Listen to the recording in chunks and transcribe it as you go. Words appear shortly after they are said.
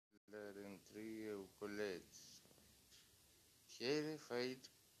Pierre fait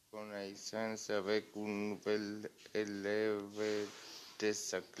connaissance avec une nouvelle élève de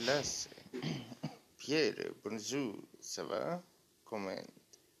sa classe. Pierre, bonjour, ça va? Comment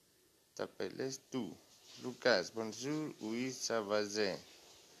t'appelles-tu? Lucas, bonjour, oui, ça va, je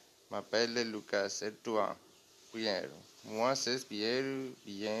m'appelle Lucas, et toi? Pierre, moi c'est Pierre,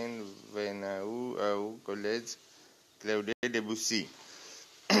 bienvenue au collège Claude Debussy.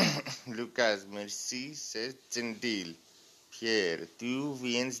 Lucas, merci, c'est gentil. Pierre, tu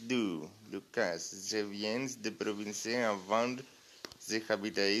viens d'où? Lucas, je viens de province avant de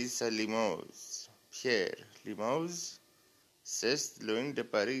habiter à Limoges. Pierre, Limoges? C'est loin de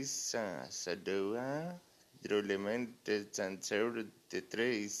Paris, ça doit drôlement te changer d'être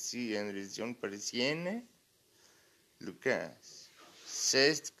ici en région parisienne? Lucas,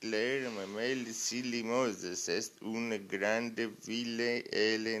 c'est clair, mais si Limoges c'est une grande ville,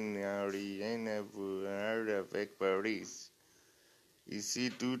 elle n'a rien à voir avec Paris.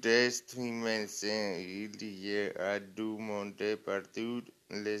 Ici tout est immense, il y a du monde partout,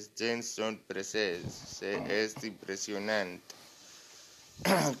 les gens sont pressés, c'est impressionnant.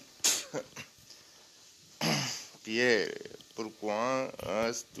 Pierre, pourquoi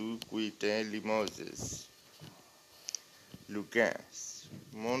as-tu quitté Limoges? Lucas,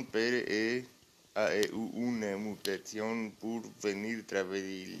 mon père a eu une mutation pour venir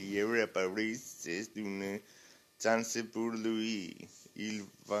travailler à Paris, c'est une chance pour lui. Il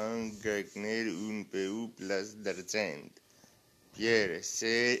va gagner un peu plus d'argent. Pierre,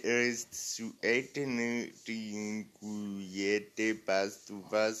 c'est souhaite ne t'inquiète pas, tu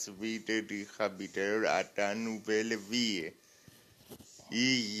vas vite habiter à ta nouvelle vie.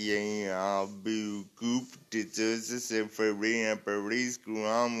 Il y a beaucoup de choses à faire à Paris,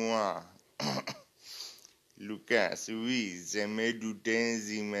 crois-moi. Lucas, oui, je me doutais,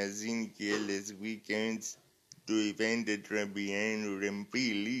 j'imagine que les week-ends doivent être bien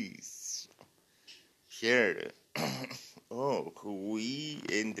remplis. Pierre, oh oui,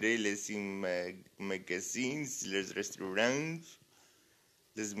 entre les magazines, les restaurants,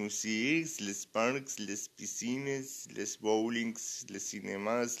 les musées, les parcs, les piscines, les bowlings, les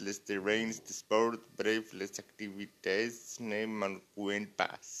cinémas, les terrains de sport, bref, les activités ne manquent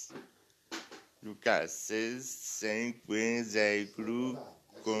pas. Lucas, c'est ce que j'ai cru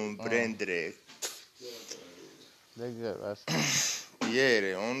comprendre.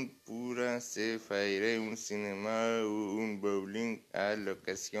 Pierre, on pourra se faire un cinéma ou un bowling à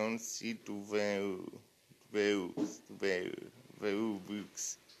l'occasion si tu veux.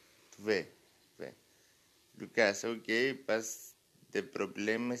 Lucas, ok, pas de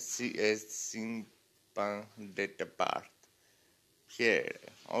problème si est sympa de ta part. Pierre,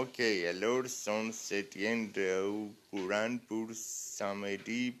 ok, alors on se tiendra au courant pour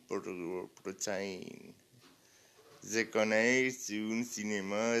samedi prochain. Je connais un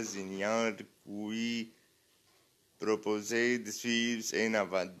cinéma génial qui proposait de suivre une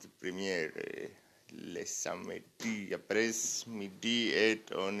avant-première le samedi après-midi et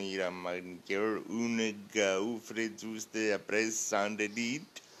on ira manger une gaufre juste après samedi.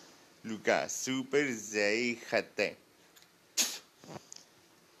 Lucas, super, j'ai hâte.